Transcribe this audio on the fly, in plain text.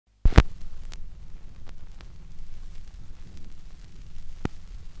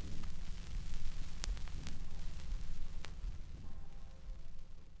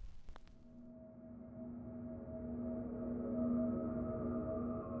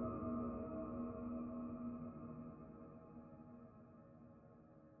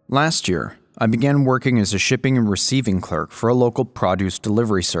Last year, I began working as a shipping and receiving clerk for a local produce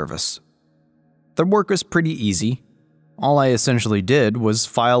delivery service. The work was pretty easy. All I essentially did was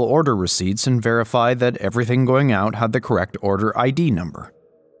file order receipts and verify that everything going out had the correct order ID number.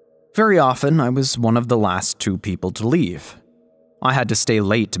 Very often, I was one of the last 2 people to leave. I had to stay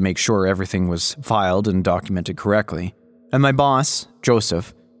late to make sure everything was filed and documented correctly, and my boss,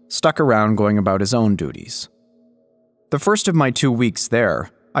 Joseph, stuck around going about his own duties. The first of my 2 weeks there,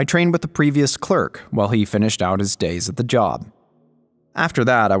 I trained with the previous clerk while he finished out his days at the job. After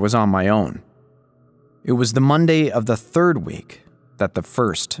that, I was on my own. It was the Monday of the 3rd week that the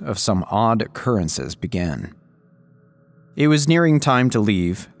first of some odd occurrences began. It was nearing time to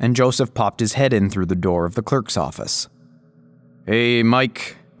leave, and Joseph popped his head in through the door of the clerk's office. "Hey,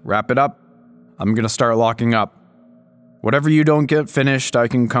 Mike, wrap it up. I'm gonna start locking up. Whatever you don't get finished, I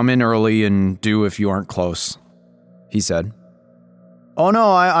can come in early and do if you aren't close," he said. "Oh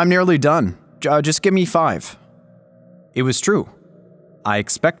no, I'm nearly done. Just give me 5. It was true. I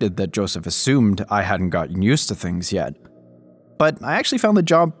expected that Joseph assumed I hadn't gotten used to things yet, but I actually found the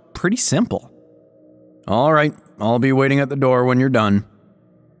job pretty simple. "All right, I'll be waiting at the door when you're done."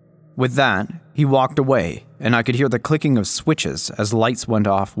 With that, he walked away, and I could hear the clicking of switches as lights went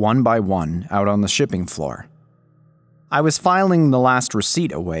off one by one out on the shipping floor. I was filing the last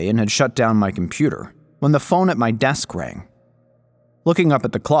receipt away and had shut down my computer when the phone at my desk rang. Looking up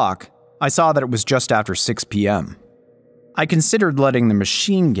at the clock, I saw that it was just after 6 p.m. I considered letting the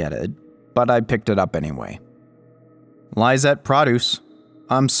machine get it, but I picked it up anyway. "Lizette Produce.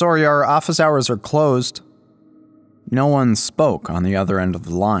 I'm sorry, our office hours are closed." No one spoke on the other end of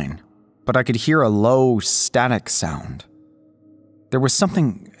the line, but I could hear a low, static sound. There was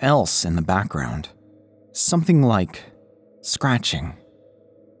something else in the background. Something like scratching.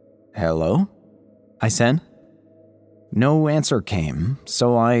 "Hello?" I said. No answer came,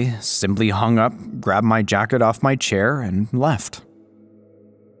 so I simply hung up, grabbed my jacket off my chair, and left.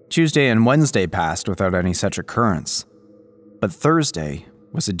 Tuesday and Wednesday passed without any such occurrence, but Thursday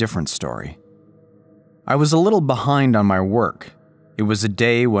was a different story. I was a little behind on my work. It was a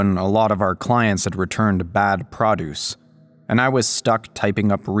day when a lot of our clients had returned bad produce, and I was stuck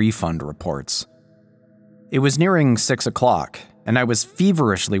typing up refund reports. It was nearing 6 o'clock, and I was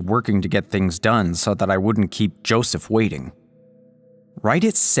feverishly working to get things done so that I wouldn't keep Joseph waiting. Right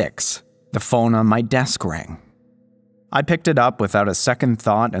at 6, the phone on my desk rang. I picked it up without a second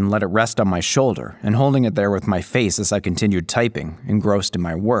thought and let it rest on my shoulder, and holding it there with my face as I continued typing, engrossed in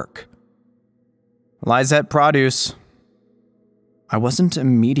my work. "Lizette Produce." I wasn't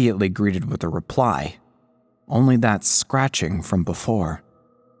immediately greeted with a reply, only that scratching from before.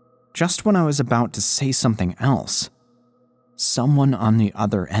 Just when I was about to say something else, someone on the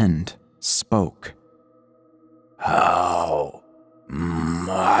other end spoke. "How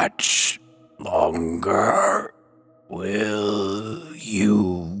much longer will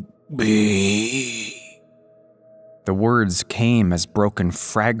you be?" The words came as broken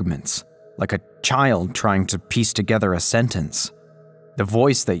fragments, like a child trying to piece together a sentence. The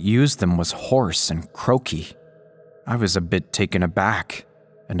voice that used them was hoarse and croaky. I was a bit taken aback,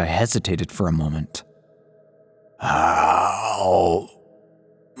 and I hesitated for a moment. "How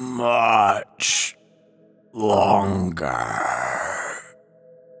much longer?"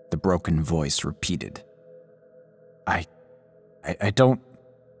 the broken voice repeated. I don't...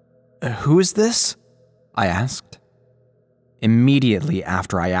 Who is this?" I asked. Immediately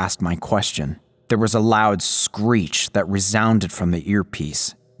after I asked my question, there was a loud screech that resounded from the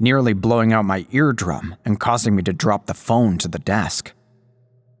earpiece, nearly blowing out my eardrum and causing me to drop the phone to the desk.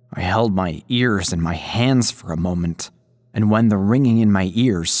 I held my ears in my hands for a moment, and when the ringing in my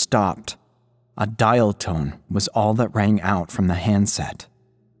ears stopped, a dial tone was all that rang out from the handset.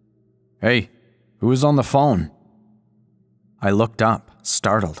 "Hey, who is on the phone?" I looked up,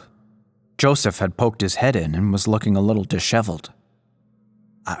 startled. Joseph had poked his head in and was looking a little disheveled.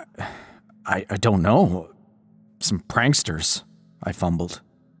 I don't know. Some pranksters," I fumbled.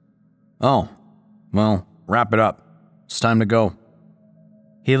 "Oh, well, wrap it up. It's time to go."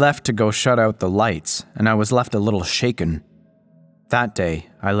 He left to go shut out the lights, and I was left a little shaken. That day,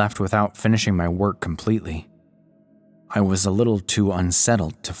 I left without finishing my work completely. I was a little too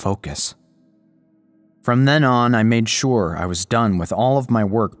unsettled to focus. From then on, I made sure I was done with all of my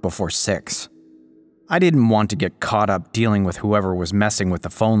work before 6. I didn't want to get caught up dealing with whoever was messing with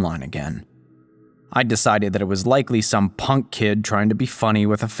the phone line again. I decided that it was likely some punk kid trying to be funny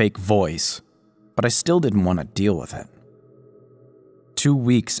with a fake voice, but I still didn't want to deal with it. 2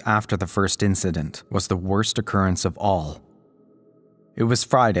 weeks after the first incident was the worst occurrence of all. It was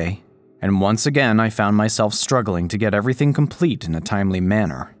Friday, and once again I found myself struggling to get everything complete in a timely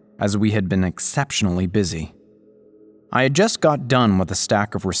manner, as we had been exceptionally busy. I had just got done with a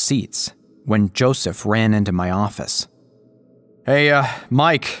stack of receipts when Joseph ran into my office. "Hey,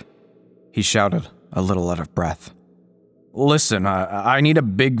 Mike," he shouted, a little out of breath. "Listen, I need a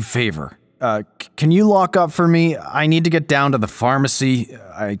big favor. Can you lock up for me? I need to get down to the pharmacy.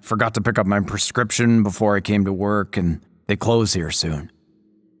 I forgot to pick up my prescription before I came to work, and they close here soon."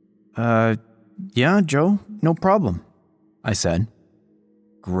 Yeah, Joe, no problem," I said.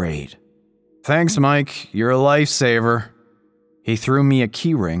 "Great. Thanks, Mike. You're a lifesaver." He threw me a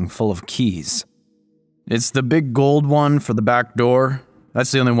keyring full of keys. "It's the big gold one for the back door.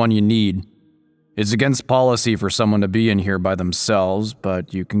 That's the only one you need. It's against policy for someone to be in here by themselves,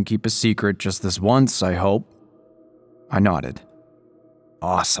 but you can keep a secret just this once, I hope." I nodded.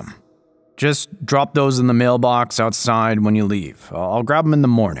 "Awesome. Just drop those in the mailbox outside when you leave. I'll grab them in the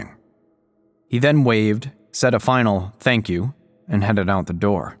morning." He then waved, said a final thank you, and headed out the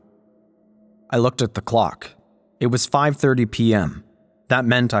door. I looked at the clock. It was 5:30 p.m. That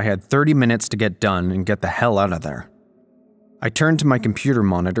meant I had 30 minutes to get done and get the hell out of there. I turned to my computer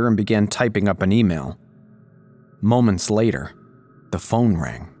monitor and began typing up an email. Moments later, the phone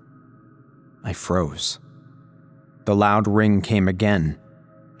rang. I froze. The loud ring came again,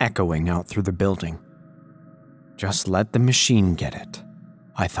 echoing out through the building. Just let the machine get it,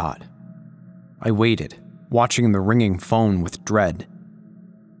 I thought. I waited, watching the ringing phone with dread.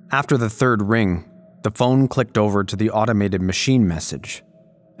 After the third ring, the phone clicked over to the automated machine message,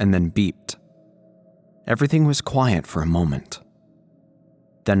 and then beeped. Everything was quiet for a moment.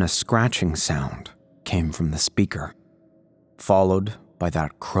 Then a scratching sound came from the speaker, followed by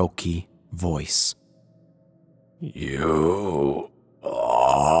that croaky voice. "You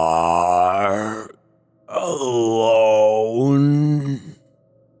are alone."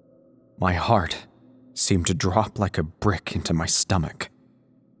 My heart seemed to drop like a brick into my stomach.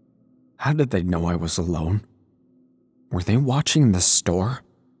 How did they know I was alone? Were they watching the store?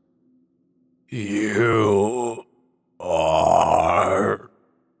 "You are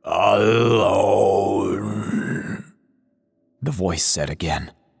alone," the voice said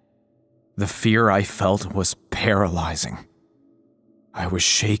again. The fear I felt was paralyzing. I was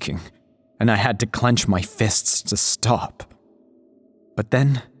shaking, and I had to clench my fists to stop. But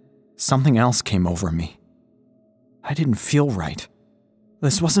then, something else came over me. I didn't feel right.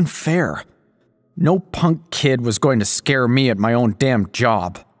 This wasn't fair. No punk kid was going to scare me at my own damn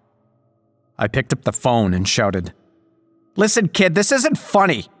job. I picked up the phone and shouted, "Listen, kid, this isn't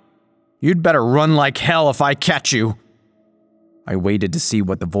funny. You'd better run like hell if I catch you." I waited to see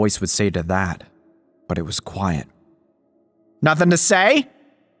what the voice would say to that, but it was quiet. "Nothing to say?"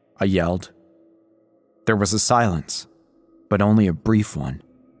 I yelled. There was a silence, but only a brief one.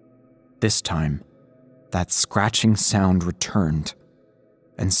 This time, that scratching sound returned,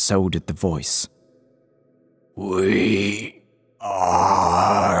 and so did the voice. "We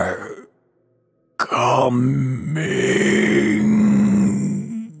are coming."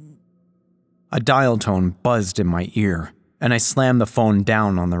 A dial tone buzzed in my ear, and I slammed the phone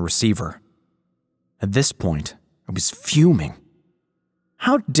down on the receiver. At this point, I was fuming.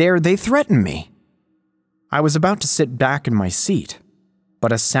 How dare they threaten me? I was about to sit back in my seat,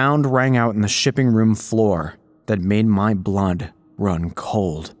 but a sound rang out in the shipping room floor that made my blood run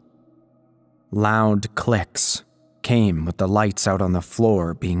cold. Loud clicks came with the lights out on the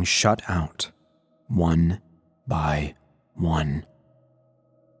floor being shut out, one by one.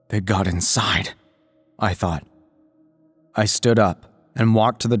 They got inside, I thought. I stood up and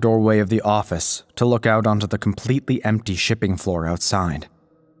walked to the doorway of the office to look out onto the completely empty shipping floor outside.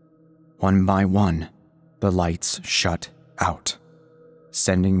 One by one, the lights shut out,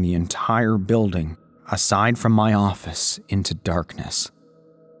 sending the entire building, aside from my office, into darkness.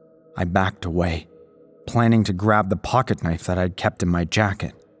 I backed away, planning to grab the pocket knife that I'd kept in my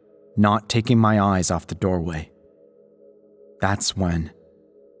jacket, not taking my eyes off the doorway. That's when,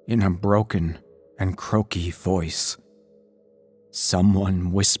 in a broken and croaky voice,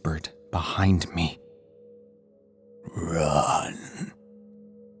 someone whispered behind me, "Run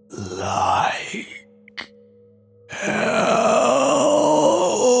like hell."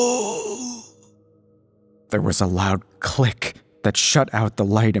 There was a loud click that shut out the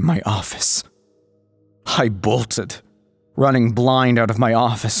light in my office. I bolted, running blind out of my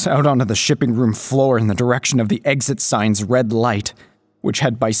office, out onto the shipping room floor in the direction of the exit sign's red light, which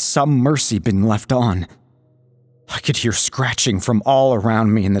had by some mercy been left on. I could hear scratching from all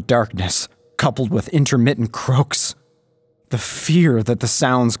around me in the darkness, coupled with intermittent croaks. The fear that the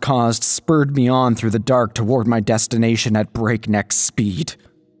sounds caused spurred me on through the dark toward my destination at breakneck speed.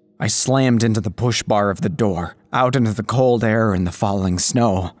 I slammed into the push bar of the door, out into the cold air and the falling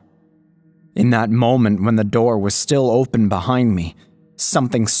snow, In that moment when the door was still open behind me,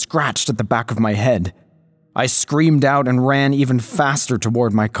 something scratched at the back of my head. I screamed out and ran even faster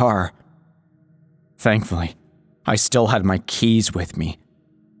toward my car. Thankfully, I still had my keys with me,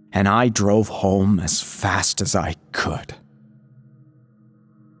 and I drove home as fast as I could.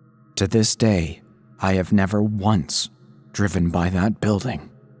 To this day, I have never once driven by that building,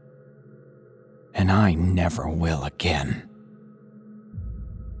 and I never will again.